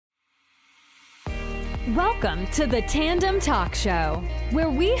Welcome to the Tandem Talk Show, where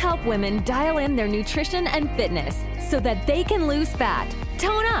we help women dial in their nutrition and fitness so that they can lose fat,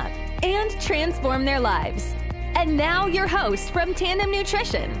 tone up, and transform their lives. And now your host from Tandem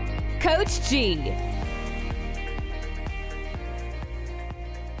Nutrition, Coach G.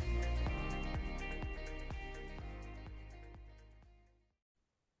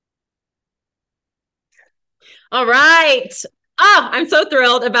 All right. Oh, I'm so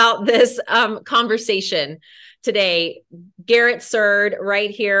thrilled about this conversation today. Garrett Surd,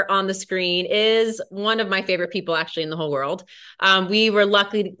 right here on the screen, is one of my favorite people actually in the whole world. We were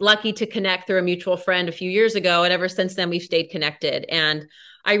lucky to connect through a mutual friend a few years ago, and ever since then we've stayed connected. And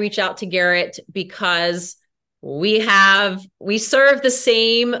I reach out to Garrett because we serve the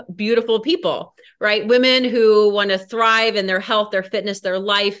same beautiful people, right? Women who want to thrive in their health, their fitness, their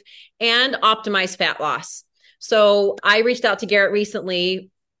life, and optimize fat loss. So I reached out to Garrett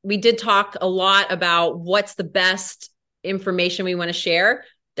recently. We did talk a lot about what's the best information we want to share.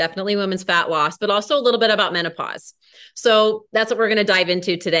 Definitely women's fat loss, but also a little bit about menopause. So that's what we're going to dive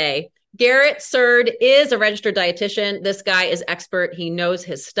into today. Garrett Surd is a registered dietitian. This guy is expert. He knows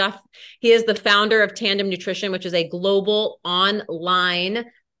his stuff. He is the founder of Tandem Nutrition, which is a global online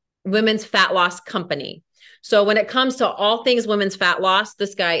women's fat loss company. So when it comes to all things women's fat loss,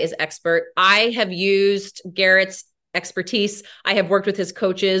 this guy is expert. I have used Garrett's expertise. I have worked with his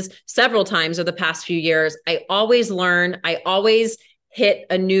coaches several times over the past few years. I always learn. I always hit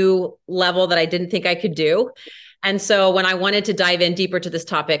a new level that I didn't think I could do. And so when I wanted to dive in deeper to this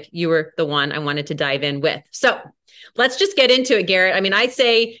topic, you were the one I wanted to dive in with. So let's just get into it, Garrett. I mean, I'd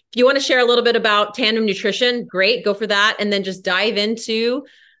say if you want to share a little bit about Tandem Nutrition, great, go for that. And then just dive into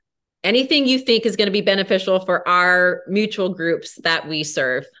anything you think is going to be beneficial for our mutual groups that we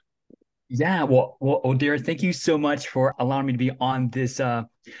serve. Yeah, well, Dara, thank you so much for allowing me to be on this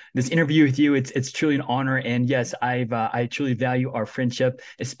interview with you. It's truly an honor, and yes, I truly value our friendship,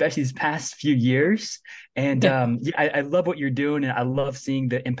 especially these past few years. And I love what you're doing, and I love seeing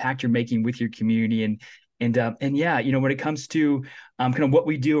the impact you're making with your community. And yeah, when it comes to kind of what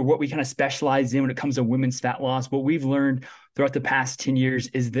we do or what we kind of specialize in when it comes to women's fat loss, what we've learned throughout the past 10 years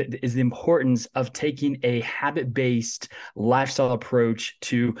is the importance of taking a habit-based lifestyle approach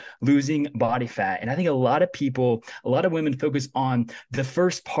to losing body fat. And I think a lot of women focus on the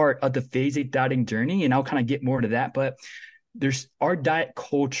first part of the phase 8 dieting journey, and I'll kind of get more into that. But there's our diet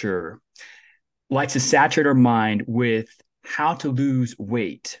culture likes to saturate our mind with how to lose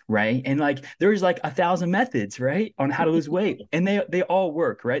weight, right? And like there's like 1,000 methods, right, on how to lose weight, and they all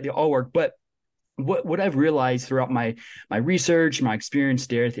work, right? They all work. But what I've realized throughout my research, my experience,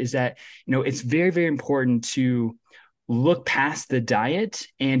 Dareth, is that it's very, very important to look past the diet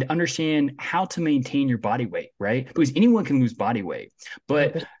and understand how to maintain your body weight, right? Because anyone can lose body weight,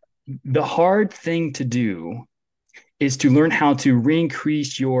 but the hard thing to do is to learn how to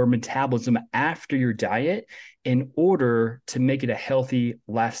re-increase your metabolism after your diet in order to make it a healthy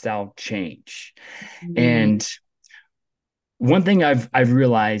lifestyle change. And one thing I've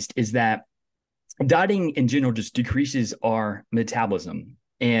realized is that dieting in general just decreases our metabolism.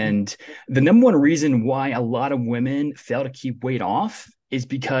 And the number one reason why a lot of women fail to keep weight off is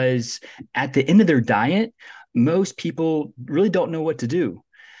because at the end of their diet, most people really don't know what to do.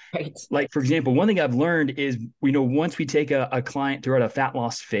 Right. Like, for example, one thing I've learned is, once we take a client throughout a fat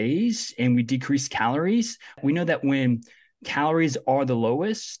loss phase and we decrease calories, we know that when calories are the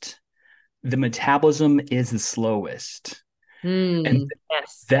lowest, the metabolism is the slowest. And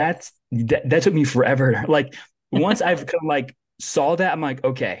yes, that took me forever. Like once I've kind of like saw that, I'm like,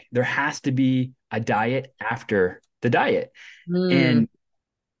 okay, there has to be a diet after the diet. And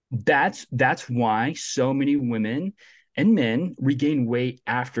that's why so many women and men regain weight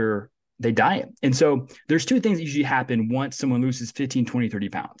after they diet. And so there's two things that usually happen once someone loses 15, 20, 30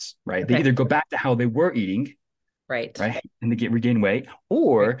 pounds, right? Okay. They either go back to how they were eating, right? And they regain weight,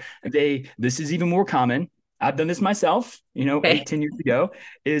 or this is even more common. I've done this myself, 8, 10 years ago,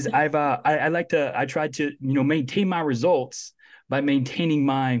 is I tried to, maintain my results by maintaining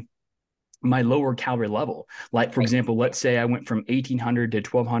my lower calorie level. Like, for example, let's say I went from 1,800 to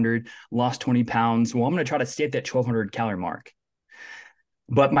 1,200, lost 20 pounds. Well, I'm going to try to stay at that 1,200 calorie mark.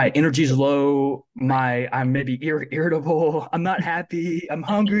 But my energy is low. I'm maybe irritable. I'm not happy. I'm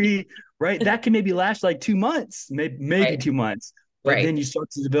hungry, right? That can maybe last like 2 months, maybe 2 months. But then you start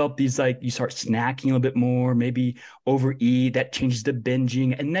to develop these, like, you start snacking a little bit more, maybe overeat. That changes to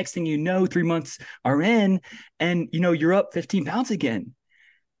binging. And next thing you know, 3 months are in and, you're up 15 pounds again.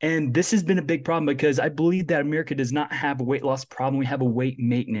 And this has been a big problem because I believe that America does not have a weight loss problem. We have a weight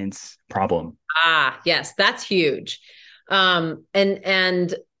maintenance problem. Yes, that's huge.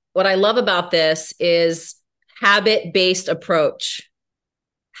 And what I love about this is habit-based approach.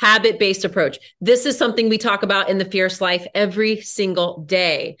 Habit-based approach. This is something we talk about in the Fierce Life every single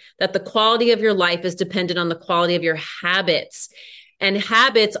day, that the quality of your life is dependent on the quality of your habits. And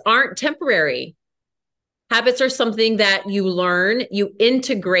habits aren't temporary. Habits are something that you learn, you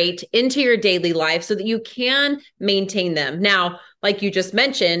integrate into your daily life so that you can maintain them. Now, like you just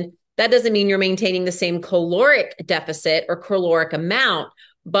mentioned, that doesn't mean you're maintaining the same caloric deficit or caloric amount,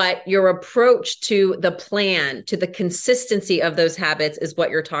 but your approach to the plan, to the consistency of those habits is what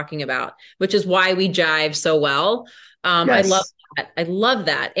you're talking about, which is why we jive so well. I love Yes. that. I love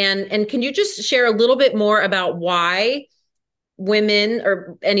that. And can you just share a little bit more about why women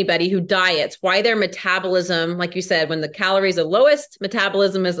or anybody who diets, why their metabolism, like you said, when the calories are lowest,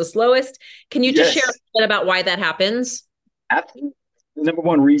 metabolism is the slowest? Can you just share a Yes. bit about why that happens? Absolutely. The number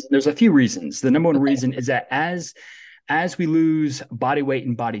one reason, there's a few reasons. The number one Okay. reason is that as we lose body weight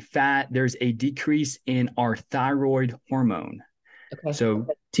and body fat, there's a decrease in our thyroid hormone. Okay. So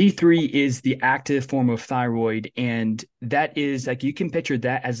T3 is the active form of thyroid, and that is like, you can picture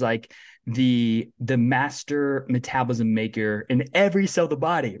that as like the master metabolism maker in every cell of the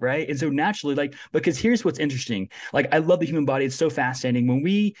body, right? And so naturally, like, because here's what's interesting. Like, I love the human body. It's so fascinating. When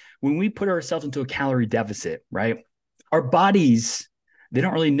we put ourselves into a calorie deficit, right? Our bodies, they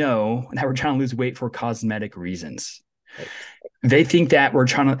don't really know that we're trying to lose weight for cosmetic reasons. Right. They think that we're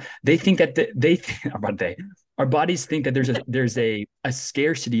trying to, they think that about they, our bodies think that there's a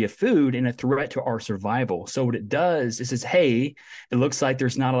scarcity of food and a threat to our survival. So what it does is says, hey, it looks like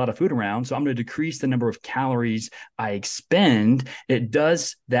there's not a lot of food around, so I'm going to decrease the number of calories I expend. It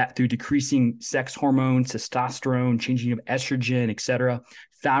does that through decreasing sex hormones, testosterone, changing of estrogen, etc.,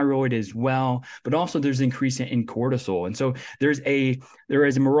 thyroid as well, but also there's an increase in cortisol. And so there is a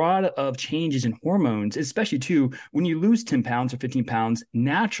myriad of changes in hormones, especially too when you lose 10 pounds or 15 pounds.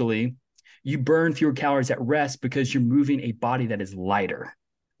 Naturally, you burn fewer calories at rest because you're moving a body that is lighter.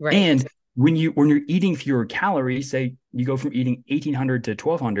 Right. And when you're eating fewer calories, say you go from eating 1,800 to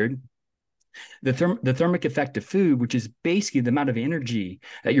 1,200, the thermic effect of food, which is basically the amount of energy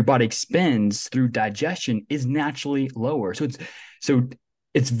that your body expends through digestion, is naturally lower. So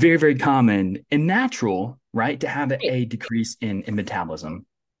it's very, very common and natural, right, to have a decrease in metabolism.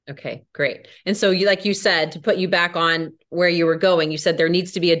 Okay, great. And so you, like you said, to put you back on where you were going, you said there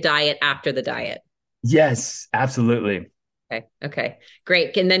needs to be a diet after the diet. Yes, absolutely. Okay. Okay.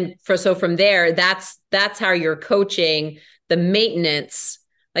 Great. And then from there, that's how you're coaching the maintenance.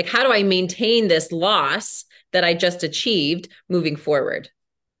 Like, how do I maintain this loss that I just achieved moving forward?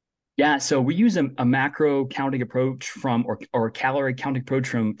 Yeah, so we use a macro counting approach or calorie counting approach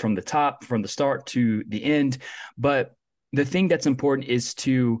from the top, from the start to the end. But the thing that's important is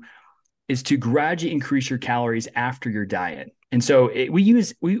to gradually increase your calories after your diet. And so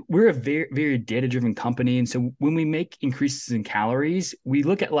we're a very, very data-driven company. And so when we make increases in calories, we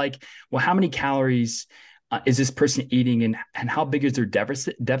look at like, well, how many calories is this person eating, and how big is their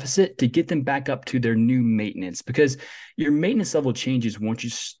deficit to get them back up to their new maintenance? Because your maintenance level changes once you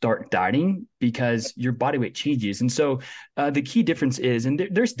start dieting because your body weight changes. And so the key difference is, and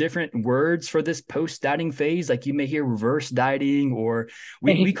there's different words for this post dieting phase. Like you may hear reverse dieting, or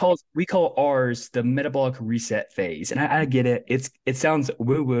we call ours the metabolic reset phase. And I get it. It sounds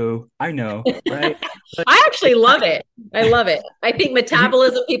woo woo. I know, right? But I actually love it. I love it. I think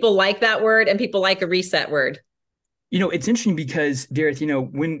metabolism, people like that word, and people like a reset word. It's interesting because, Dareth,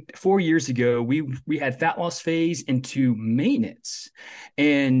 when 4 years ago we had fat loss phase into maintenance,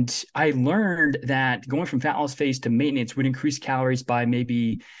 and I learned that going from fat loss phase to maintenance would increase calories by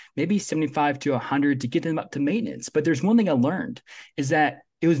maybe 75 to 100 to get them up to maintenance. But there's one thing I learned is that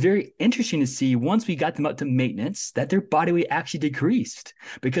it was very interesting to see once we got them up to maintenance that their body weight actually decreased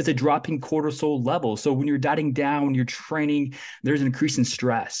because of dropping cortisol levels. So when you're dieting down, when you're training, there's an increase in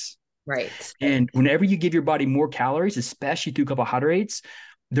stress. Right. And whenever you give your body more calories, especially through carbohydrates,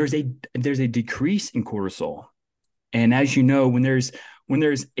 there's a decrease in cortisol. And as you know, when there's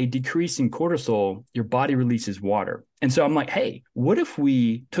a decrease in cortisol, your body releases water. And so I'm like, hey, what if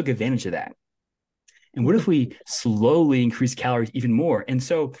we took advantage of that? And what if we slowly increase calories even more? And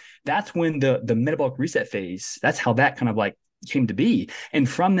so that's when the metabolic reset phase, that's how that kind of like came to be. And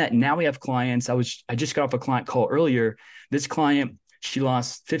from that, now we have clients. I just got off a client call earlier. This client, she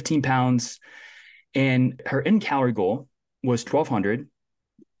lost 15 pounds and her end calorie goal was 1,200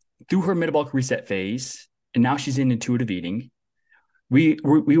 through her metabolic reset phase. And now she's in intuitive eating. We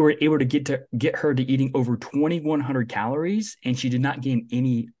were able to get her to eating over 2,100 calories, and she did not gain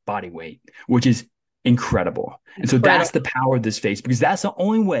any body weight, which is incredible. And so that's the power of this phase, because that's the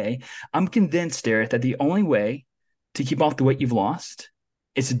only way. I'm convinced, Dareth, that the only way to keep off the weight you've lost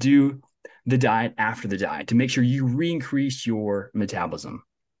is to do the diet after the diet to make sure you re-increase your metabolism.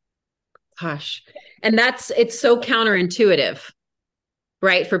 Gosh. And it's so counterintuitive,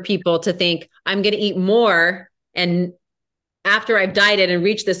 right? For people to think I'm going to eat more and after I've dieted and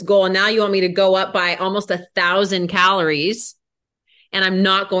reached this goal, and now you want me to go up by almost 1,000 calories and I'm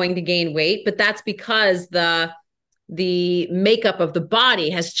not going to gain weight, but that's because the makeup of the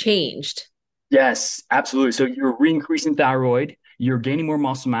body has changed. Yes, absolutely. So you're re-increasing thyroid, you're gaining more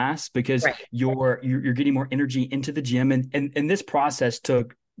muscle mass because Right. you're getting more energy into the gym. And this process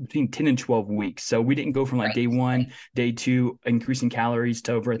took between 10 and 12 weeks. So we didn't go from like Right. day one, day two, increasing calories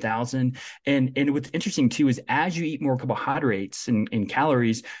to over 1,000. And what's interesting too is as you eat more carbohydrates and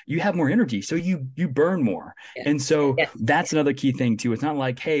calories, you have more energy. So you burn more. Yes. And so Yes. that's another key thing too. It's not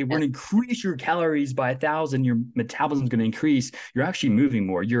like, hey, we're going to increase your calories by 1,000, your metabolism is going to increase. You're actually moving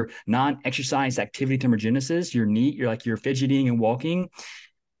more. Your non-exercise activity thermogenesis, your NEAT, you're fidgeting and walking,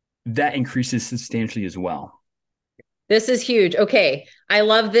 that increases substantially as well. This is huge. Okay. I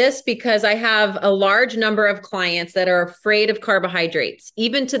love this because I have a large number of clients that are afraid of carbohydrates,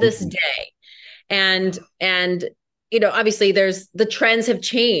 even to this day. And obviously the trends have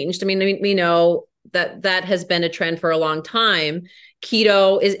changed. I mean, we know that has been a trend for a long time.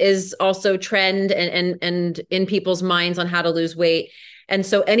 Keto is also trend and in people's minds on how to lose weight. And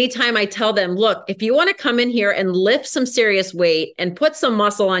so anytime I tell them, look, if you want to come in here and lift some serious weight and put some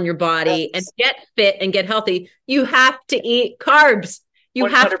muscle on your body and get fit and get healthy, you have to eat carbs. You 100%.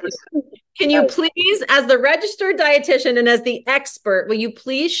 have to. Can you please, as the registered dietitian and as the expert, will you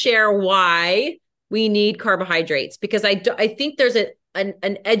please share why we need carbohydrates? Because I think there's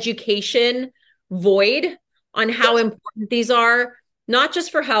an education void on how important these are, not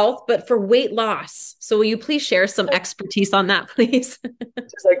just for health, but for weight loss. So will you please share some expertise on that, please?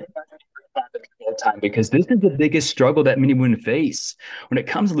 Just like all the time, because this is the biggest struggle that many women face when it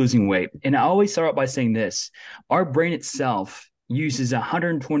comes to losing weight. And I always start out by saying this: our brain itself uses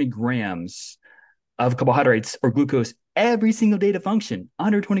 120 grams of carbohydrates or glucose every single day to function.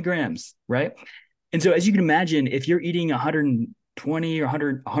 120 grams, right? And so as you can imagine, if you're eating 120 or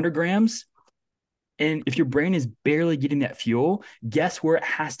 100 grams, and if your brain is barely getting that fuel, guess where it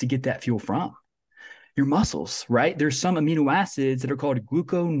has to get that fuel from? Your muscles, right? There's some amino acids that are called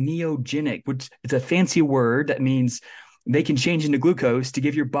gluconeogenic, which is a fancy word that means they can change into glucose to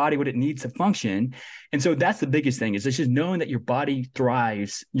give your body what it needs to function. And so that's the biggest thing, is it's just knowing that your body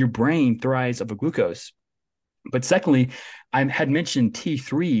thrives, your brain thrives off of glucose. But secondly, I had mentioned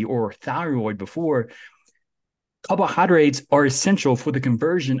T3 or thyroid before. Carbohydrates are essential for the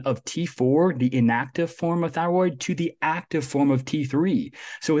conversion of T4, the inactive form of thyroid, to the active form of T3.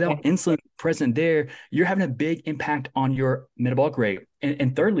 So without insulin present there, you're having a big impact on your metabolic rate.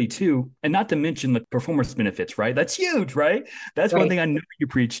 And thirdly, too, and not to mention the performance benefits, right? That's huge, right? That's one thing I know you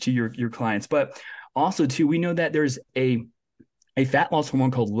preach to your clients. But also, too, we know that there's a fat loss hormone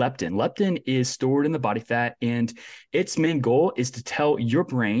called leptin. Leptin is stored in the body fat, and its main goal is to tell your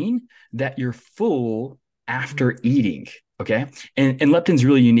brain that you're full after eating. Okay. And leptin is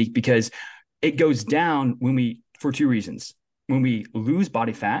really unique because it goes down for two reasons: when we lose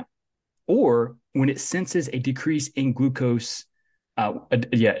body fat, or when it senses a decrease in glucose,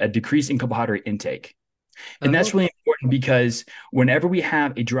 a decrease in carbohydrate intake. And that's really important because whenever we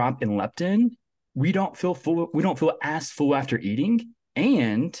have a drop in leptin, we don't feel full. We don't feel as full after eating,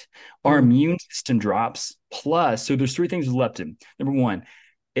 and our immune system drops. Plus, so there's three things with leptin. Number one,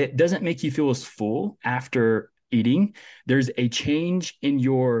 it doesn't make you feel as full after eating. There's a change in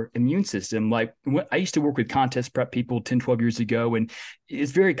your immune system. Like I used to work with contest prep people 10, 12 years ago, and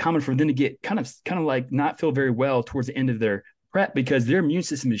it's very common for them to get kind of like not feel very well towards the end of their prep because their immune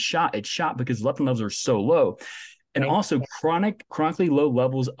system is shot. It's shot because leptin levels are so low. And also chronically low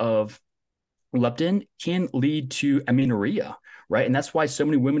levels of leptin can lead to amenorrhea, right? And that's why so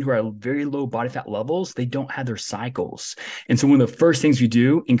many women who are at very low body fat levels, they don't have their cycles. And so one of the first things you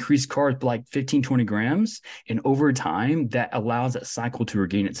do, increase carbs by like 15, 20 grams. And over time, that allows that cycle to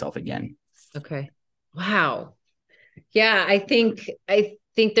regain itself again. Okay. Wow. Yeah. I think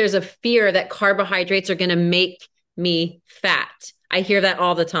there's a fear that carbohydrates are going to make me fat. I hear that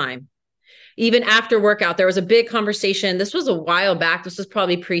all the time. Even after workout, there was a big conversation. This was a while back. This was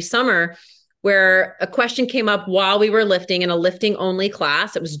probably pre-summer, where a question came up while we were lifting in a lifting only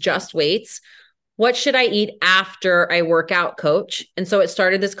class. It was just weights. What should I eat after I work out, coach? And so it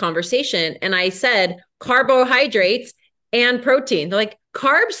started this conversation. And I said, carbohydrates and protein. They're like,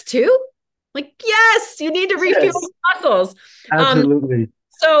 carbs too? I'm like, yes, you need to refuel the muscles. Absolutely.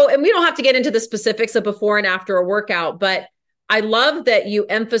 And we don't have to get into the specifics of before and after a workout, but I love that you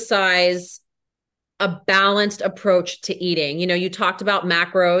emphasize a balanced approach to eating. You know, you talked about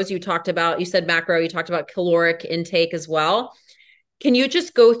macros, you said macro, you talked about caloric intake as well. Can you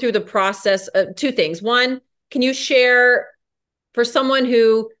just go through the process of two things? One, can you share for someone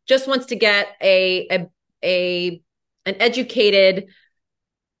who just wants to get an educated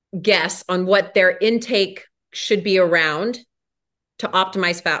guess on what their intake should be around to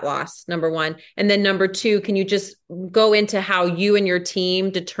optimize fat loss, number one. And then number two, can you just go into how you and your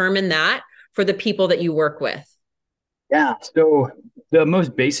team determine that for the people that you work with? Yeah. So the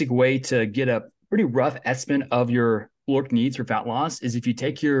most basic way to get a pretty rough estimate of your caloric needs for fat loss is if you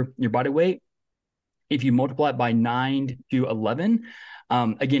take your body weight, if you multiply it by 9 to 11,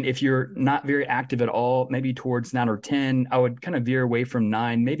 again, if you're not very active at all, maybe towards 9 or 10, I would kind of veer away from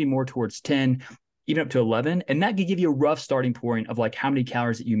 9, maybe more towards 10, even up to 11. And that could give you a rough starting point of like how many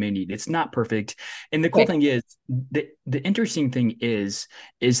calories that you may need. It's not perfect. And the cool thing is, the interesting thing is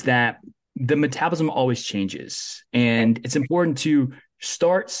that the metabolism always changes. And it's important to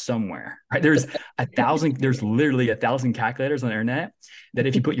start somewhere, right? There's literally 1,000 calculators on the internet that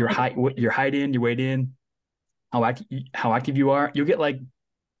if you put your height in, your weight in, how active you are, you'll get like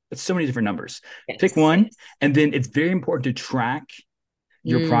so many different numbers. Yes. Pick one. And then it's very important to track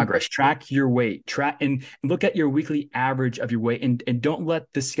your progress, track your weight, track and look at your weekly average of your weight, and don't let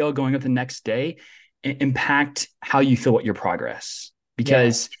the scale going up the next day impact how you feel at your progress,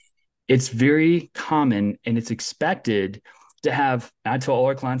 because it's very common and it's expected to have, I tell all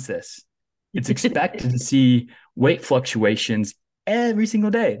our clients this, it's expected to see weight fluctuations every single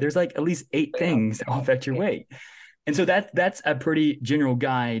day. There's like at least 8 things that will affect your weight. And so that's a pretty general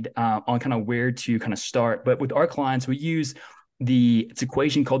guide on kind of where to kind of start. But with our clients, we use it's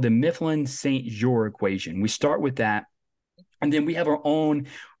equation called the Mifflin-St. Jean equation. We start with that. And then we have our own,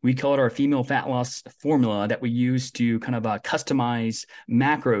 we call it our female fat loss formula that we use to kind of customize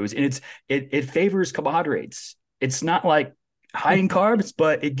macros. And it favors carbohydrates. It's not like high in carbs,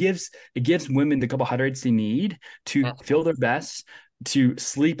 but it gives women the carbohydrates they need to feel their best, to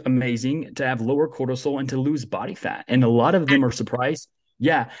sleep amazing, to have lower cortisol, and to lose body fat. And a lot of them are surprised.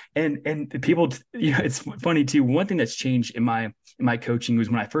 Yeah. And people, it's funny too. One thing that's changed in my coaching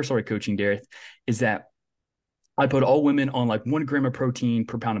was when I first started coaching, Dareth, is that I put all women on like 1 gram of protein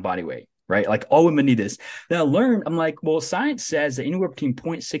per pound of body weight, right? Like all women need this. Then I learned, I'm like, well, science says that anywhere between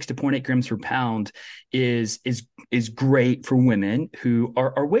 0.6 to 0.8 grams per pound is great for women who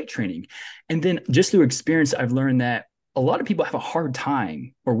are weight training. And then just through experience, I've learned that a lot of people have a hard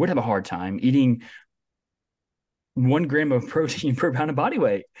time, or would have a hard time, eating 1 gram of protein per pound of body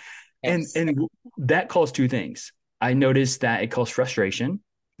weight. Yes. And that caused 2 things. I noticed that it caused frustration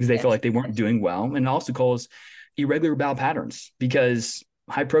because they felt like they weren't doing well. And it also caused irregular bowel patterns because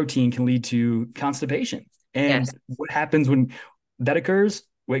high protein can lead to constipation. And what happens when that occurs?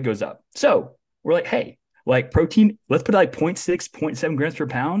 Weight goes up. So we're like, hey, like protein, let's put like 0.6, 0.7 grams per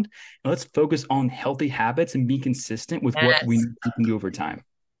pound. And let's focus on healthy habits and be consistent with what we can do over time.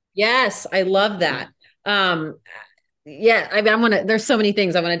 Yes. I love that. There's so many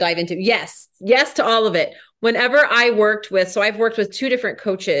things I want to dive into. Yes to all of it. Whenever I've worked with 2 different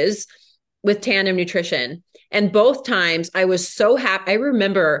coaches with Tandem Nutrition, and both times I was so happy. I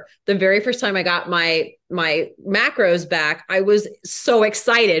remember the very first time I got my macros back, I was so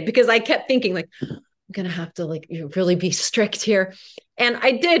excited because I kept thinking like, I'm going to have to like really be strict here. And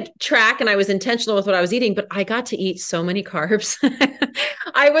I did track and I was intentional with what I was eating, but I got to eat so many carbs.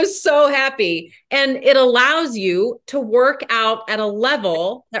 I was so happy. And it allows you to work out at a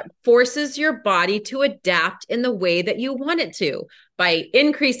level that forces your body to adapt in the way that you want it to by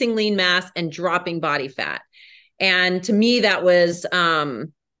increasing lean mass and dropping body fat. And to me, that was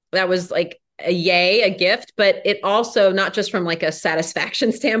like a gift, but it also not just from like a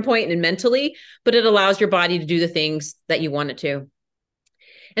satisfaction standpoint and mentally, but it allows your body to do the things that you want it to.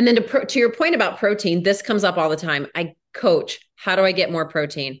 And then to your point about protein, this comes up all the time. I coach, how do I get more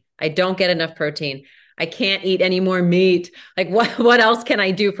protein? I don't get enough protein. I can't eat any more meat. Like what else can I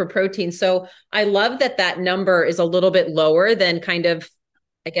do for protein? So I love that number is a little bit lower than kind of,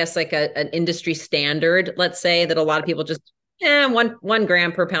 I guess, like an industry standard, let's say, that a lot of people just, 1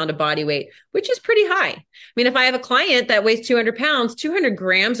 gram per pound of body weight, which is pretty high. I mean, if I have a client that weighs 200 pounds, 200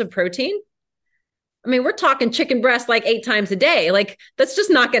 grams of protein, I mean, we're talking chicken breast like 8 times a day. Like that's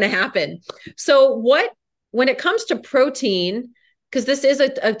just not going to happen. So when it comes to protein, because this is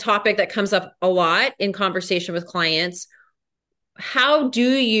a topic that comes up a lot in conversation with clients, how do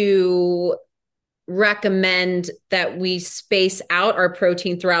you recommend that we space out our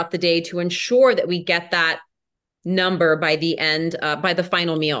protein throughout the day to ensure that we get that number by the end, by the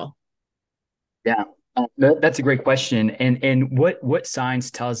final meal? Yeah, that's a great question. And what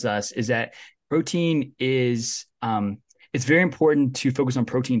science tells us is that protein is it's very important to focus on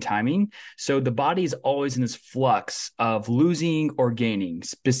protein timing. So the body is always in this flux of losing or gaining,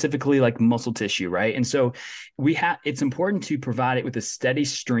 specifically like muscle tissue, right? And so it's important to provide it with a steady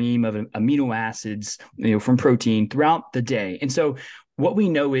stream of amino acids, from protein throughout the day. And so what we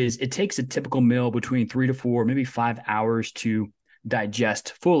know is it takes a typical meal between 3 to 4, maybe 5 hours to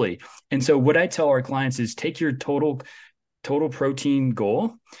digest fully. And so what I tell our clients is take your total protein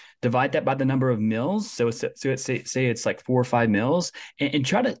goal, divide that by the number of meals. So it's say it's like 4 or 5 meals, and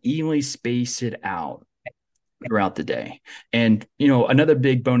try to evenly space it out throughout the day. And, another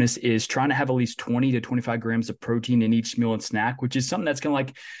big bonus is trying to have at least 20 to 25 grams of protein in each meal and snack, which is something that's kind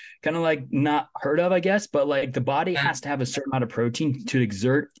of like not heard of, I guess, but like the body has to have a certain amount of protein to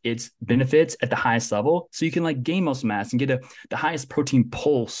exert its benefits at the highest level. So you can like gain muscle mass and get the highest protein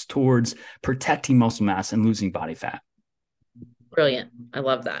pulse towards protecting muscle mass and losing body fat. Brilliant. I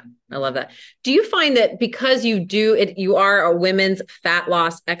love that. I love that. Do you find that because you are a women's fat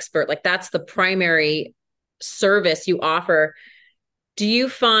loss expert, like that's the primary service you offer? Do you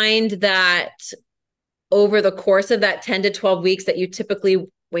find that over the course of that 10 to 12 weeks that you typically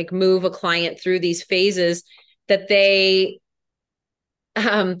like move a client through these phases, that they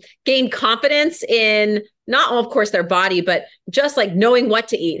gain confidence in not, of course, their body, but just like knowing what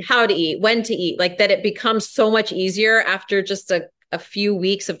to eat, how to eat, when to eat, like that it becomes so much easier after just a few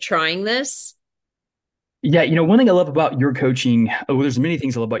weeks of trying this? Yeah, one thing I love about your coaching, there's many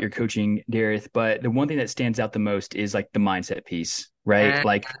things I love about your coaching, Dareth, but the one thing that stands out the most is like the mindset piece, right?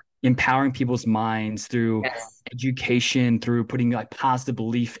 Like empowering people's minds through education, through putting like positive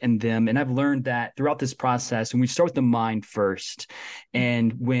belief in them. And I've learned that throughout this process, when we start with the mind first,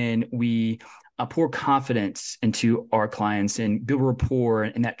 and when we pour confidence into our clients and build rapport,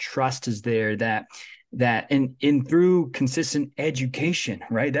 and that trust is there, that and through consistent education,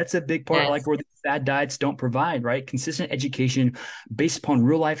 right? That's a big part, like where the fad diets don't provide, right? Consistent education based upon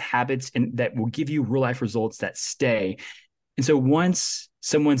real life habits, and that will give you real life results that stay. And so once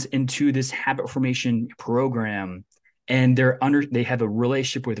someone's into this habit formation program and they have a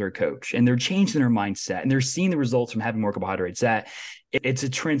relationship with their coach, and they're changing their mindset, and they're seeing the results from having more carbohydrates, that it's a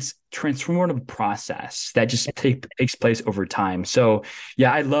transformative process that just takes place over time. So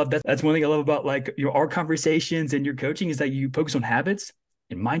yeah, I love that. That's one thing I love about like our conversations and your coaching, is that you focus on habits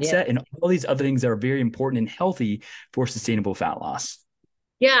and mindset and all these other things that are very important and healthy for sustainable fat loss.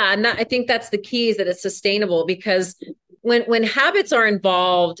 Yeah. And I think that's the key, is that it's sustainable, because when habits are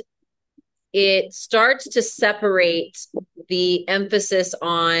involved, it starts to separate the emphasis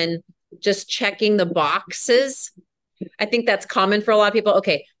on just checking the boxes. I think that's common for a lot of people.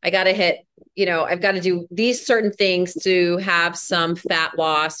 Okay, I got to hit, I've got to do these certain things to have some fat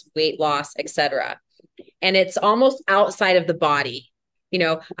loss, weight loss, etc. And it's almost outside of the body.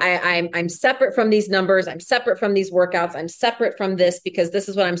 I'm separate from these numbers. I'm separate from these workouts. I'm separate from this because this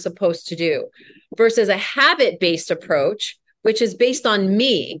is what I'm supposed to do. Versus a habit-based approach, which is based on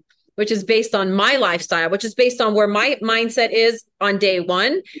me, which is based on my lifestyle, which is based on where my mindset is on day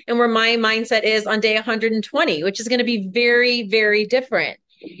 1 and where my mindset is on day 120, which is going to be very, very different.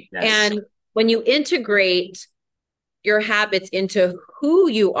 Yes. And when you integrate your habits into who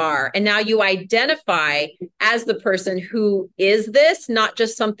you are, and now you identify as the person who is this, not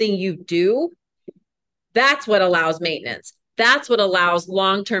just something you do, that's what allows maintenance. That's what allows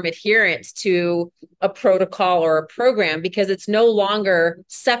long-term adherence to a protocol or a program, because it's no longer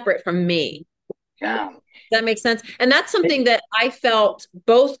separate from me. Yeah. Does that make sense? And that's something that I felt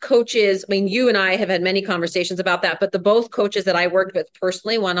both coaches, I mean, you and I have had many conversations about that, but the both coaches that I worked with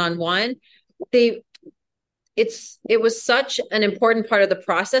personally, one-on-one, it was such an important part of the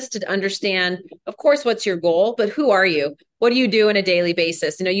process to understand, of course, what's your goal, but who are you? What do you do on a daily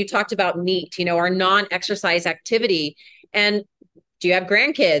basis? You talked about NEAT, or non-exercise activity. And do you have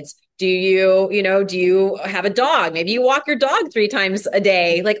grandkids? Do you have a dog? Maybe you walk your dog 3 times a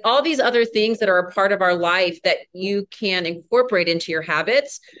day, like all these other things that are a part of our life that you can incorporate into your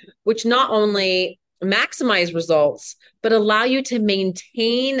habits, which not only maximize results, but allow you to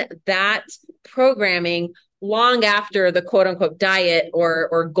maintain that programming long after the quote unquote diet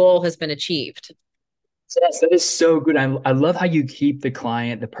or goal has been achieved. Yes, that is so good. I love how you keep the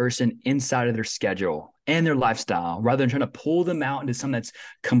client, the person, inside of their schedule and their lifestyle, rather than trying to pull them out into something that's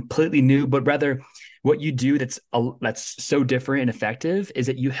completely new, but rather what you do that's so different and effective is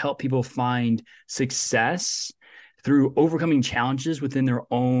that you help people find success through overcoming challenges within their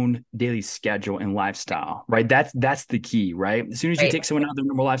own daily schedule and lifestyle, right? That's the key, right? As soon as you take someone out of their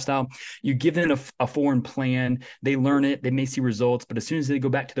normal lifestyle, you give them a foreign plan, they learn it, they may see results, but as soon as they go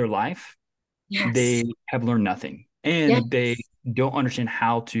back to their life, they have learned nothing, and they don't understand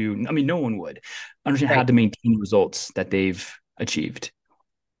how to, I mean, no one would understand how Right. to maintain results that they've achieved.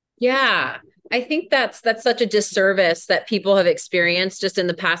 Yeah. I think that's such a disservice that people have experienced just in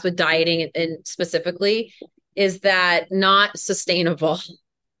the past with dieting and specifically is that not sustainable.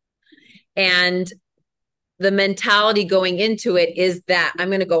 And the mentality going into it is that I'm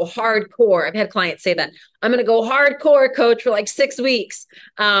going to go hardcore. I've had clients say that I'm going to go hardcore, coach, for like 6 weeks.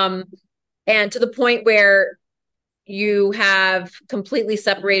 And to the point where you have completely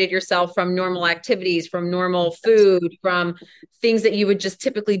separated yourself from normal activities, from normal food, from things that you would just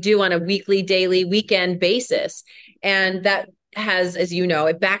typically do on a weekly, daily, weekend basis. And that has, as you know,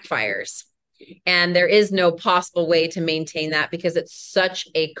 it backfires. And there is no possible way to maintain that because it's such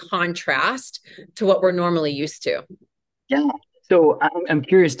a contrast to what we're normally used to. Yeah. So I'm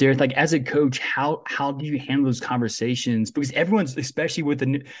curious, Derek, like as a coach, how do you handle those conversations? Because everyone's, especially with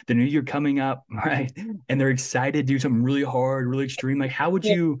the new year coming up, right? And they're excited to do something really hard, really extreme. Like how do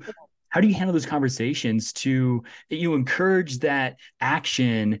you handle those conversations to you encourage that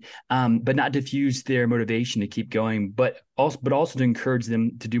action, but not diffuse their motivation to keep going, but also to encourage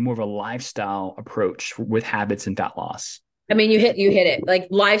them to do more of a lifestyle approach with habits and fat loss? I mean, you hit it. Like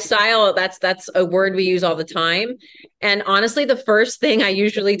lifestyle, that's a word we use all the time. And honestly, the first thing I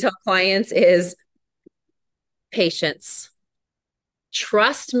usually tell clients is patience.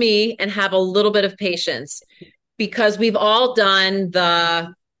 Trust me and have a little bit of patience because we've all done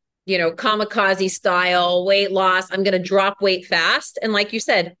the, kamikaze style weight loss. I'm going to drop weight fast. And like you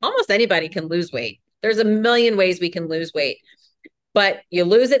said, almost anybody can lose weight. There's a million ways we can lose weight, but you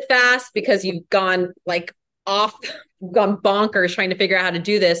lose it fast because you've gone like off, gone bonkers trying to figure out how to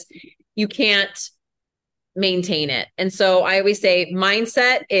do this. You can't maintain it. And so I always say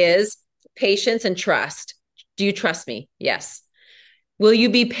mindset is patience and trust. Do you trust me? Yes. Will you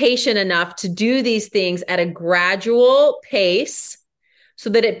be patient enough to do these things at a gradual pace so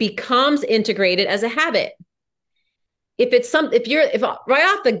that it becomes integrated as a habit? If right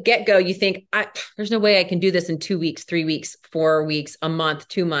off the get-go, you think, there's no way I can do this in 2 weeks, 3 weeks, 4 weeks, a month,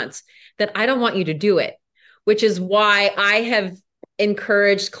 2 months, then I don't want you to do it, which is why I have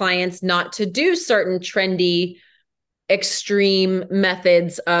encouraged clients not to do certain trendy, extreme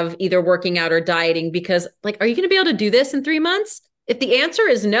methods of either working out or dieting, because like, are you going to be able to do this in 3 months? If the answer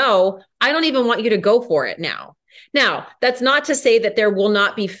is no, I don't even want you to go for it now. Now, that's not to say that there will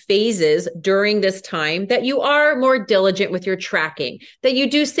not be phases during this time that you are more diligent with your tracking, that you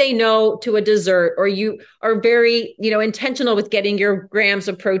do say no to a dessert, or you are very, intentional with getting your grams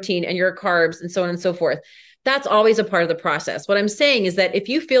of protein and your carbs and so on and so forth. That's always a part of the process. What I'm saying is that if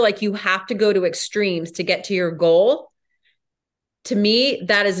you feel like you have to go to extremes to get to your goal, to me,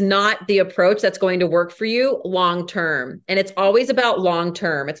 that is not the approach that's going to work for you long term. And it's always about long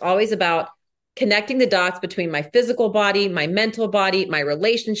term. It's always about connecting the dots between my physical body, my mental body, my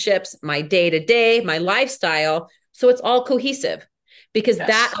relationships, my day to day, my lifestyle. So it's all cohesive because that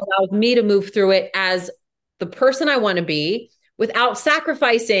Yes. allows me to move through it as the person I want to be without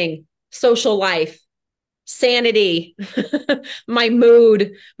sacrificing social life, sanity, my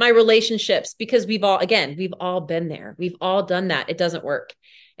mood, my relationships, because we've all been there. We've all done that. It doesn't work.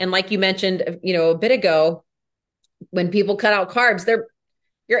 And like you mentioned, a bit ago, when people cut out carbs,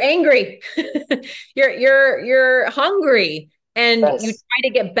 you're angry. you're hungry and you Yes. try to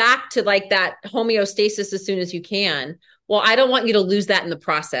get back to like that homeostasis as soon as you can. Well, I don't want you to lose that in the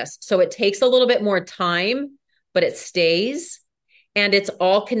process. So it takes a little bit more time, but it stays. And it's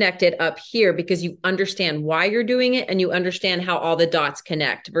all connected up here because you understand why you're doing it and you understand how all the dots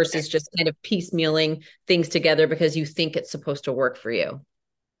connect versus just kind of piecemealing things together because you think it's supposed to work for you.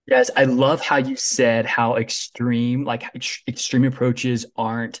 Yes, I love how you said how extreme, like extreme approaches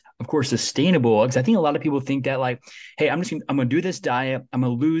aren't, of course, sustainable. Because I think a lot of people think that, like, hey, I'm gonna do this diet, I'm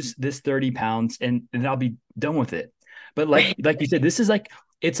gonna lose this 30 pounds, and then I'll be done with it. But like you said, this is like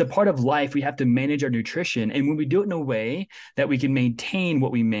it's a part of life. We have to manage our nutrition, and when we do it in a way that we can maintain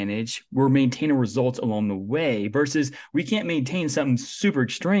what we manage, we're maintaining results along the way. Versus we can't maintain something super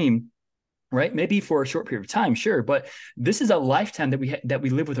extreme, right? Maybe for a short period of time, sure, but this is a lifetime that we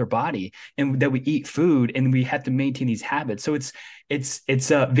live with our body and that we eat food and we have to maintain these habits. So it's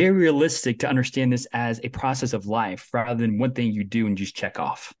very realistic to understand this as a process of life rather than one thing you do and just check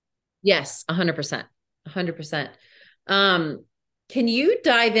off. Yes, 100%. 100%. Can you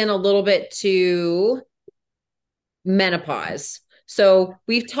dive in a little bit to menopause? So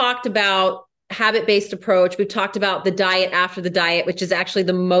we've talked about habit-based approach. We've talked about the diet after the diet, which is actually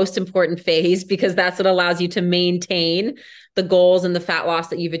the most important phase because that's what allows you to maintain the goals and the fat loss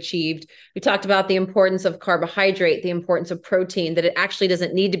that you've achieved. We talked about the importance of carbohydrate, the importance of protein, that it actually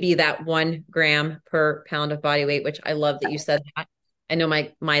doesn't need to be that 1 gram per pound of body weight, which I love that you said that. I know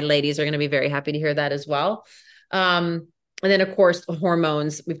my ladies are going to be very happy to hear that as well. And then, of course,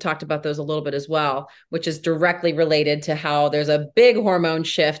 hormones, we've talked about those a little bit as well, which is directly related to how there's a big hormone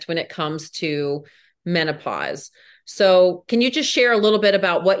shift when it comes to menopause. So can you just share a little bit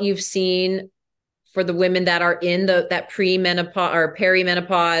about what you've seen for the women that are in that pre-menopause or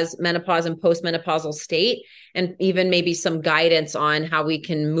perimenopause, menopause, and postmenopausal state, and even maybe some guidance on how we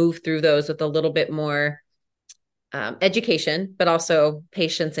can move through those with a little bit more education, but also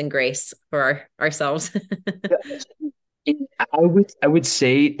patience and grace for ourselves? I would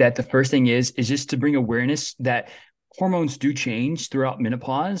say that the first thing is just to bring awareness that hormones do change throughout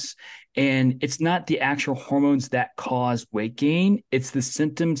menopause, and it's not the actual hormones that cause weight gain. It's the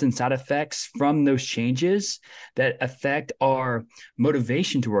symptoms and side effects from those changes that affect our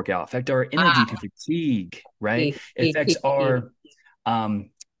motivation to work out, affect our energy to fatigue, right? It affects our,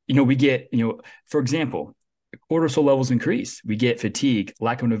 we get, for example, cortisol levels increase, we get fatigue,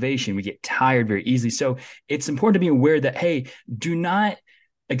 lack of motivation, we get tired very easily. So it's important to be aware that, hey, do not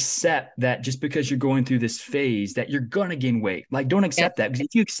accept that just because you're going through this phase that you're going to gain weight. Like, don't accept that, because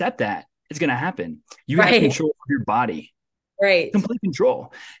if you accept that, it's going to happen. You have control of your body, complete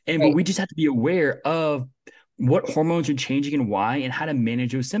control. But we just have to be aware of what hormones are changing and why, and how to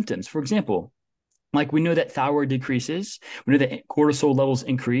manage those symptoms. For example, like, we know that thyroid decreases. We know that cortisol levels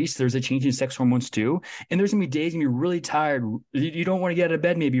increase. There's a change in sex hormones too. And there's going to be days when you're really tired. You don't want to get out of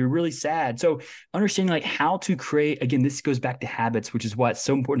bed. Maybe you're really sad. So understanding like how to create, again, this goes back to habits, which is why it's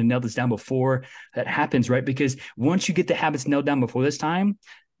so important to nail this down before that happens, right? Because once you get the habits nailed down before this time,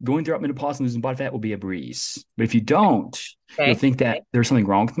 going throughout menopause and losing body fat will be a breeze. But if you don't, you'll think that there's something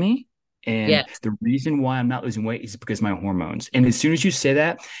wrong with me. And the reason why I'm not losing weight is because of my hormones. And as soon as you say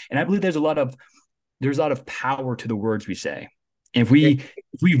that, and I believe there's a lot of power to the words we say. And if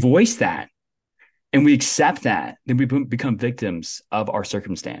we voice that and we accept that, then we become victims of our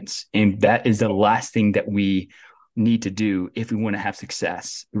circumstance. And that is the last thing that we need to do if we want to have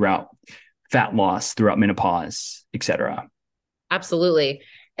success throughout fat loss, throughout menopause, et cetera. Absolutely.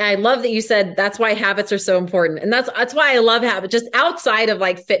 And I love that you said that's why habits are so important. And that's why I love habits, just outside of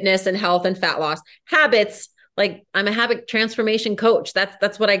like fitness and health and fat loss. Habits, like, I'm a habit transformation coach.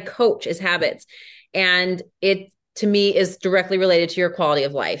 That's what I coach, is habits. And it, to me, is directly related to your quality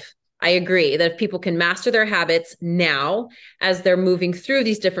of life. I agree that if people can master their habits now as they're moving through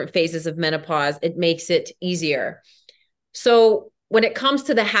these different phases of menopause, it makes it easier. So when it comes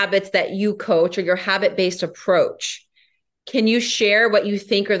to the habits that you coach, or your habit-based approach, can you share what you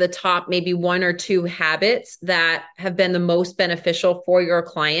think are the top maybe 1 or 2 habits that have been the most beneficial for your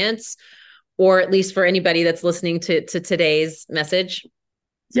clients, or at least for anybody that's listening to today's message?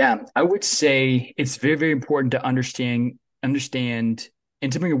 Yeah, I would say it's very, very important to understand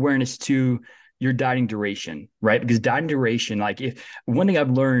and to bring awareness to your dieting duration, right? Because dieting duration, like, if one thing I've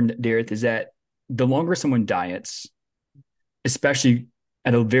learned, Dareth, is that the longer someone diets, especially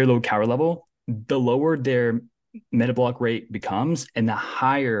at a very low calorie level, the lower their metabolic rate becomes and the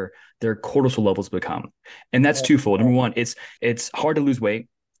higher their cortisol levels become. And that's twofold. Number one, it's hard to lose weight.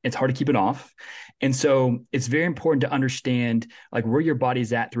 It's hard to keep it off. And so it's very important to understand like where your body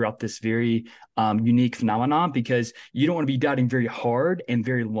is at throughout this very unique phenomenon, because you don't want to be dieting very hard and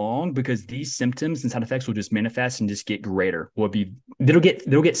very long, because these symptoms and side effects will just manifest and just get greater. They'll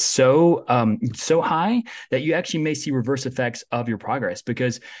get so high that you actually may see reverse effects of your progress,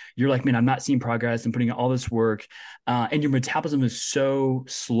 because you're like, man, I'm not seeing progress. I'm putting in all this work, and your metabolism is so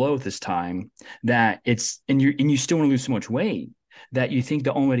slow at this time that you still want to lose so much weight that you think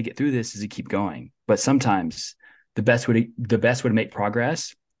the only way to get through this is to keep going. But sometimes the best way to make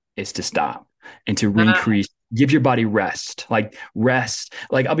progress is to stop and to increase, give your body rest. Like,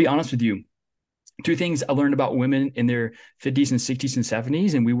 I'll be honest with you. 2 things I learned about women in their 50s and 60s and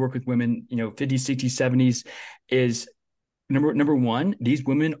 70s, and we work with women, 50s, 60s, 70s, is number one, these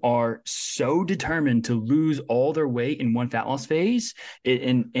women are so determined to lose all their weight in one fat loss phase.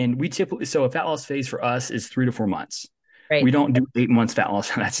 And we typically, so a fat loss phase for us is 3 to 4 months. Right. We don't do 8 months fat loss.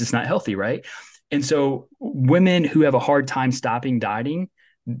 That's just not healthy, right? And so women who have a hard time stopping dieting,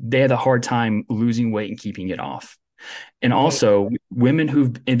 they have a hard time losing weight and keeping it off. And Right. also, women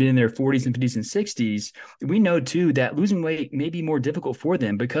who've been in their 40s and 50s and 60s, we know too that losing weight may be more difficult for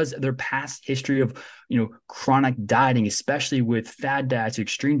them because of their past history of, chronic dieting, especially with fad diets,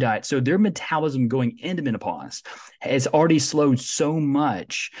 extreme diets. So their metabolism going into menopause has already slowed so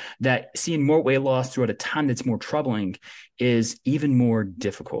much that seeing more weight loss throughout a time that's more troubling is even more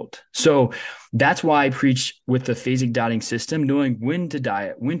difficult. So that's why I preach with the phasic dieting system, knowing when to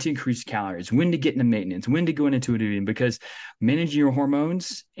diet, when to increase calories, when to get into maintenance, when to go into intuitive eating, because managing your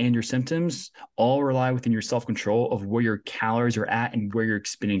hormones and your symptoms all rely within your self-control of where your calories are at and where you're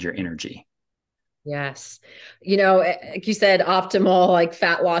expending your energy. Yes. Like you said, optimal like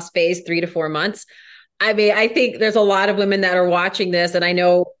fat loss phase, 3 to 4 months. I mean, I think there's a lot of women that are watching this, and I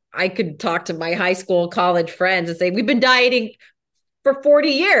know I could talk to my high school, college friends and say, we've been dieting for 40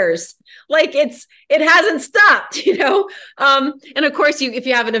 years. Like it hasn't stopped. And of course if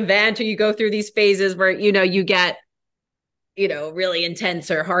you have an event or you go through these phases where, you get, really intense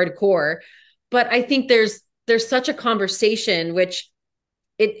or hardcore. But I think there's such a conversation, which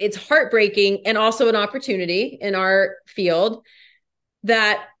it's heartbreaking and also an opportunity in our field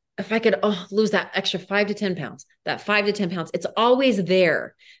that if I could lose that extra 5 to 10 pounds, that 5 to 10 pounds, it's always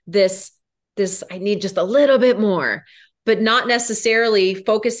there. This, I need just a little bit more, but not necessarily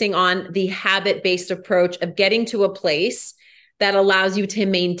focusing on the habit-based approach of getting to a place that allows you to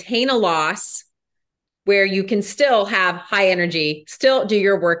maintain a loss where you can still have high energy, still do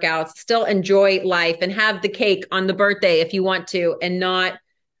your workouts, still enjoy life and have the cake on the birthday if you want to, and not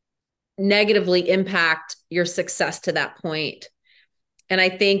negatively impact your success to that point. And I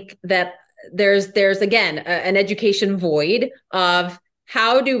think that there's again an education void of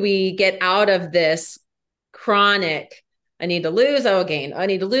how do we get out of this chronic, I need to lose, I'll gain, I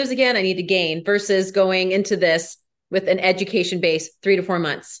need to lose again, I need to gain, versus going into this with an education base, 3 to 4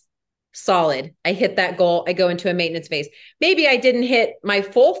 months. Solid. I hit that goal. I go into a maintenance phase. Maybe I didn't hit my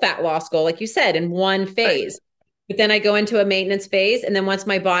full fat loss goal, like you said, in one phase. But then I go into a maintenance phase. And then once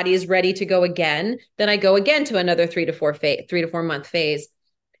my body is ready to go again, then I go again to another 3 to 4 month phase.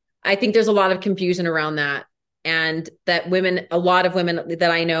 I think there's a lot of confusion around that. And that a lot of women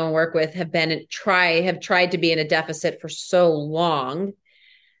that I know and work with have tried to be in a deficit for so long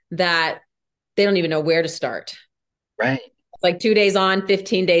that they don't even know where to start. Right. It's like 2 days on,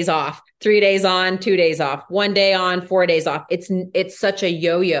 15 days off, 3 days on, 2 days off, 1 day on, 4 days off. It's such a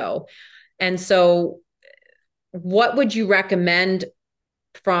yo-yo. And so what would you recommend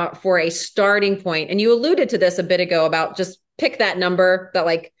for a starting point? And you alluded to this a bit ago about just pick that number, that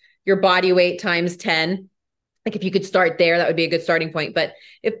like your body weight times 10. Like if you could start there, that would be a good starting point. But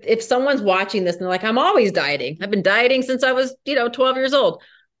if someone's watching this and they're like, I'm always dieting, I've been dieting since I was, 12 years old.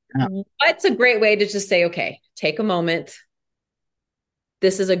 Yeah. What's a great way to just say, okay, take a moment.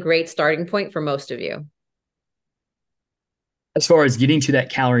 This is a great starting point for most of you. As far as getting to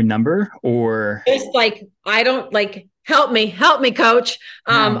that calorie number, or it's like, I don't like, help me, coach.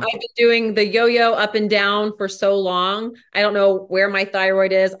 I've been doing the yo-yo up and down for so long. I don't know where my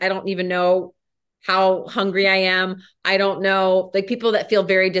thyroid is. I don't even know how hungry I am. I don't know, like people that feel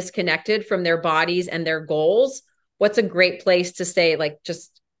very disconnected from their bodies and their goals. What's a great place to say, like,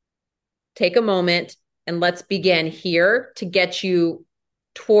 just take a moment and let's begin here to get you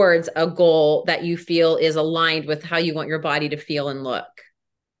towards a goal that you feel is aligned with how you want your body to feel and look?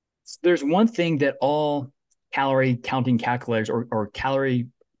 There's one thing that all calorie counting calculators or calorie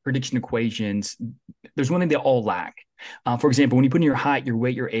prediction equations, there's one thing they all lack. For example, when you put in your height, your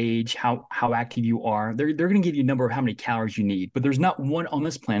weight, your age, how active you are, they're going to give you a number of how many calories you need. But there's not one on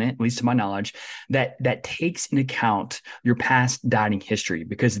this planet, at least to my knowledge, that takes into account your past dieting history,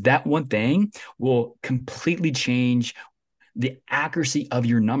 because that one thing will completely change the accuracy of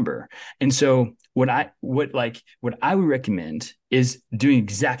your number. And so what I would recommend is doing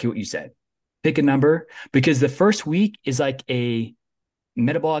exactly what you said. Pick a number, because the first week is like a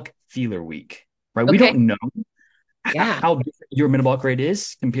metabolic feeler week, right? Okay. We don't know how different your metabolic rate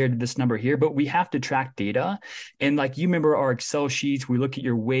is compared to this number here, but we have to track data. And like, you remember our Excel sheets, we look at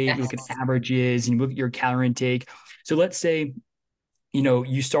your weight, we look at averages, and you look at your calorie intake. So let's say,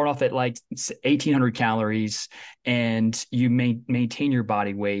 you start off at like 1,800 calories and you maintain your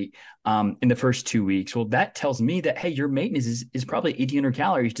body weight in the first 2 weeks. Well, that tells me that, hey, your maintenance is probably 1,800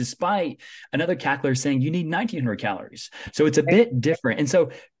 calories, despite another calculator saying you need 1,900 calories. So it's a bit different. And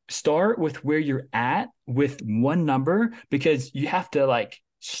so start with where you're at with one number, because you have to like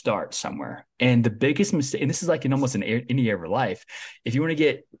start somewhere. And the biggest mistake, and this is like in almost any area of life, if you want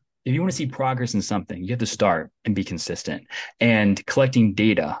to see progress in something, you have to start and be consistent and collecting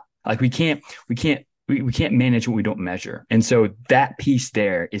data. Like we can't we can't manage what we don't measure. And so that piece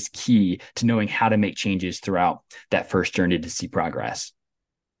there is key to knowing how to make changes throughout that first journey to see progress.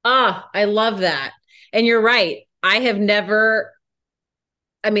 Ah, I love that. And you're right. I have never,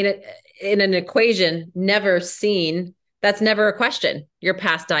 I mean, in an equation, never seen, that's never a question, your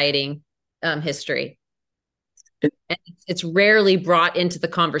past dieting history. It, And it's rarely brought into the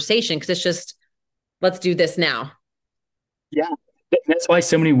conversation because it's just, let's do this now. yeah. That's why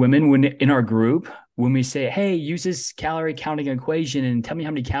so many women, when in our group, when we say, hey, use this calorie counting equation and tell me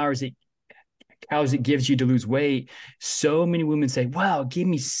how many calories it gives you to lose weight. So many women say, wow, give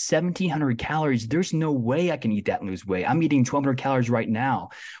me 1,700 calories. There's no way I can eat that and lose weight. I'm eating 1,200 calories right now,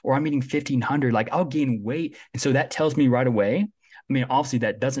 or I'm eating 1,500. Like I'll gain weight. And so that tells me right away. I mean, obviously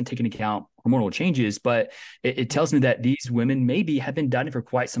that doesn't take into account hormonal changes, but it tells me that these women maybe have been dieting for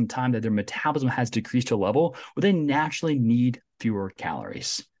quite some time, that their metabolism has decreased to a level where they naturally need fewer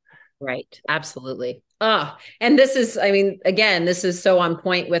calories. Right. Absolutely. Oh, and this is, I mean, again, this is so on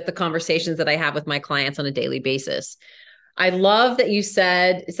point with the conversations that I have with my clients on a daily basis. I love that you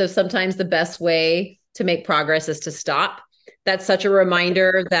said, so sometimes the best way to make progress is to stop. That's such a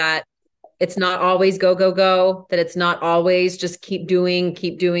reminder that it's not always go, go, go, that it's not always just keep doing,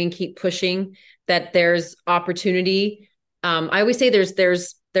 keep pushing, that there's opportunity. I always say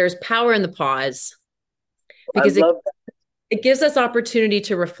there's power in the pause I because love it gives us opportunity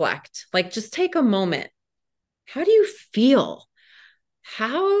to reflect. Like just take a moment. How do you feel?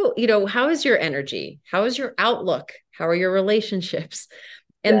 How is your energy? How is your outlook? How are your relationships?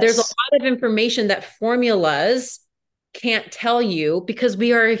 And there's a Yes. lot of information that formulas can't tell you because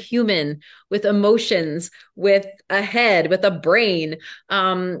we are a human with emotions, with a head, with a brain,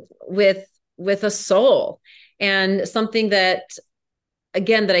 with a soul. And something that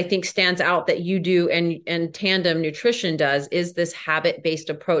again, that I think stands out that you do and Tandem Nutrition does is this habit-based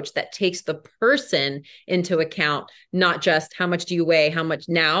approach that takes the person into account, not just how much do you weigh, how much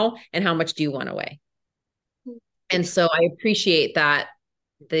now, and how much do you want to weigh. And so I appreciate that,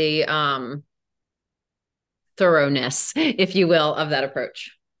 the thoroughness, if you will, of that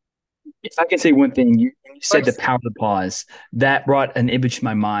approach. If I can say one thing, you Of said the course. power of the pause. That brought an image to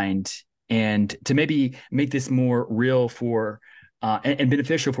my mind. And to maybe make this more real for and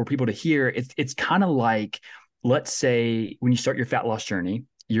beneficial for people to hear, it's kind of like, let's say when you start your fat loss journey,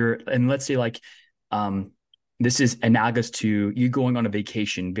 and let's say like um this is analogous to you going on a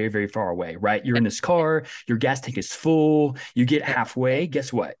vacation very, very far away, right? You're in this car, your gas tank is full, you get halfway,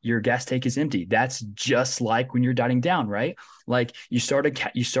 guess what? Your gas tank is empty. That's just like when you're dieting down, right? Like you start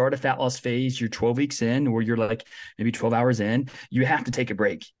a fat loss phase, you're 12 weeks in, or you're like maybe 12 hours in, you have to take a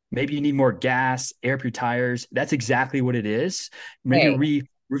break. Maybe you need more gas, air up your tires. That's exactly what it is. Maybe Right.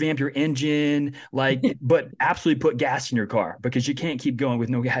 revamp your engine, but absolutely put gas in your car, because you can't keep going with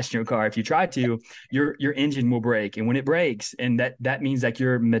no gas in your car. If you try to, your engine will break. And when it breaks, and that means like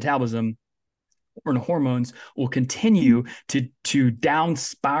your metabolism or hormones will continue to down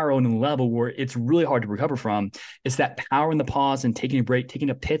spiral in a level where it's really hard to recover from. It's that power in the pause and taking a break,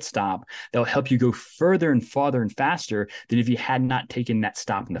 taking a pit stop that will help you go further and farther and faster than if you had not taken that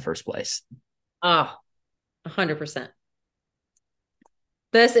stop in the first place. Oh, 100%.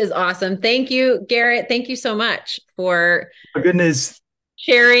 This is awesome. Thank you, Garrett. Thank you so much for My goodness.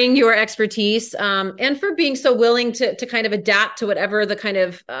 sharing your expertise, and for being so willing to kind of adapt to whatever the kind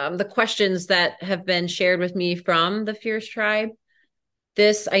of the questions that have been shared with me from the Fierce Tribe.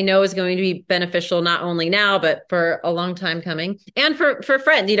 This I know is going to be beneficial not only now, but for a long time coming, and for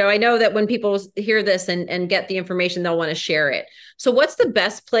friends. I know that when people hear this and get the information, they'll want to share it. So what's the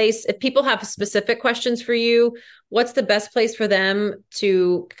best place if people have specific questions for you? What's the best place for them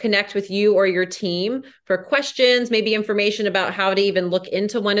to connect with you or your team for questions, maybe information about how to even look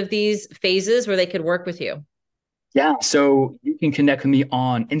into one of these phases where they could work with you? Yeah. So you can connect with me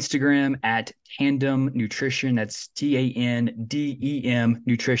on Instagram at Tandem Nutrition. That's TANDEM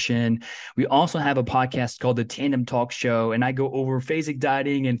Nutrition. We also have a podcast called the Tandem Talk Show, and I go over phasic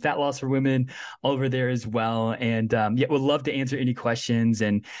dieting and fat loss for women over there as well. And yeah, would love to answer any questions.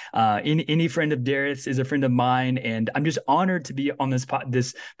 And any friend of Darius is a friend of mine, and I'm just honored to be on this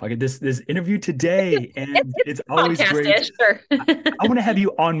interview today. And It's it's always great. podcast-ish, sure. I want to have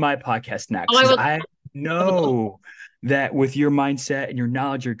you on my podcast next, Oh, I because will. I I will. know that with your mindset and your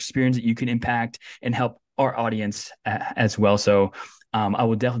knowledge, your experience, that you can impact and help our audience as well. So I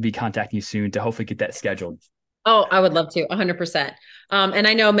will definitely be contacting you soon to hopefully get that scheduled. Oh, I would love to, 100%. And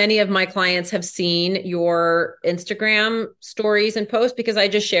I know many of my clients have seen your Instagram stories and posts because I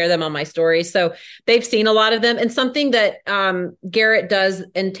just share them on my stories. So they've seen a lot of them. And something that Garrett does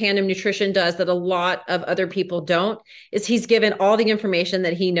and Tandem Nutrition does that a lot of other people don't is he's given all the information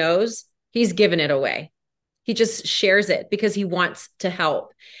that he knows He's given it away. He just shares it because he wants to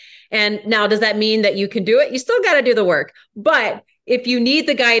help. And now, does that mean that you can do it? You still got to do the work. But if you need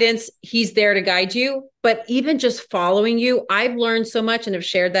the guidance, he's there to guide you. But even just following you, I've learned so much and have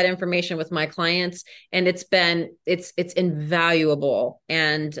shared that information with my clients. And it's invaluable.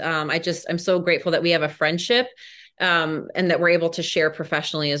 And I'm so grateful that we have a friendship and that we're able to share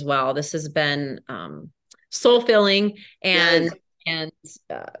professionally as well. This has been soul filling and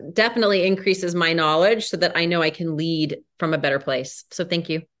definitely increases my knowledge so that I know I can lead from a better place. So thank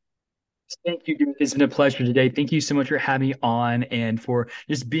you. Thank you, Gareth. It's been a pleasure today. Thank you so much for having me on and for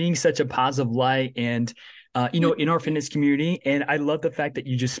just being such a positive light and, in our fitness community. And I love the fact that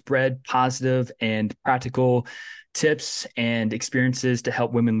you just spread positive and practical tips and experiences to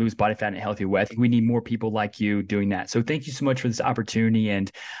help women lose body fat in a healthy way. I think we need more people like you doing that. So thank you so much for this opportunity. And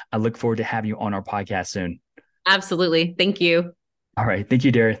I look forward to having you on our podcast soon. Absolutely. Thank you. All right. Thank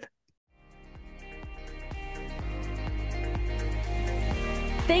you, Dareth.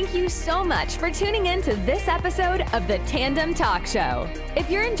 Thank you so much for tuning in to this episode of the Tandem Talk Show. If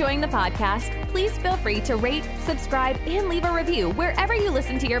you're enjoying the podcast, please feel free to rate, subscribe, and leave a review wherever you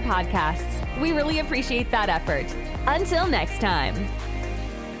listen to your podcasts. We really appreciate that effort. Until next time.